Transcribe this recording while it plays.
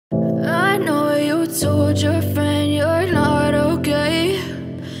told your friend you're not okay?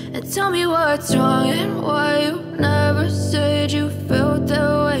 And tell me what's wrong and why you never said you felt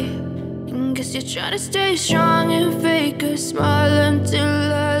that way. And guess you're trying to stay strong and fake a smile until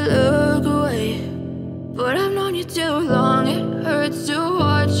I look away. But I've known you too long, it hurts to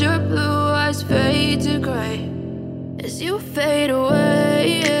watch your blue eyes fade to gray as you fade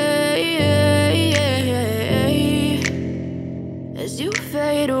away, as you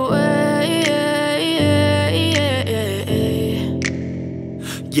fade away.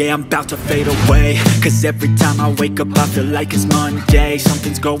 Yeah, I'm about to fade away, cause every time I wake up I feel like it's Monday.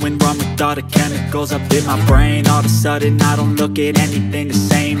 Something's going wrong with all the chemicals up in my brain. All of a sudden I don't look at anything the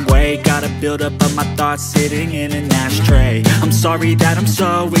same way. Got a buildup of my thoughts sitting in an ashtray. I'm sorry that I'm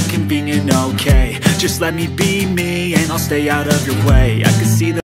so inconvenient, okay? Just let me be me and I'll stay out of your way. I can see the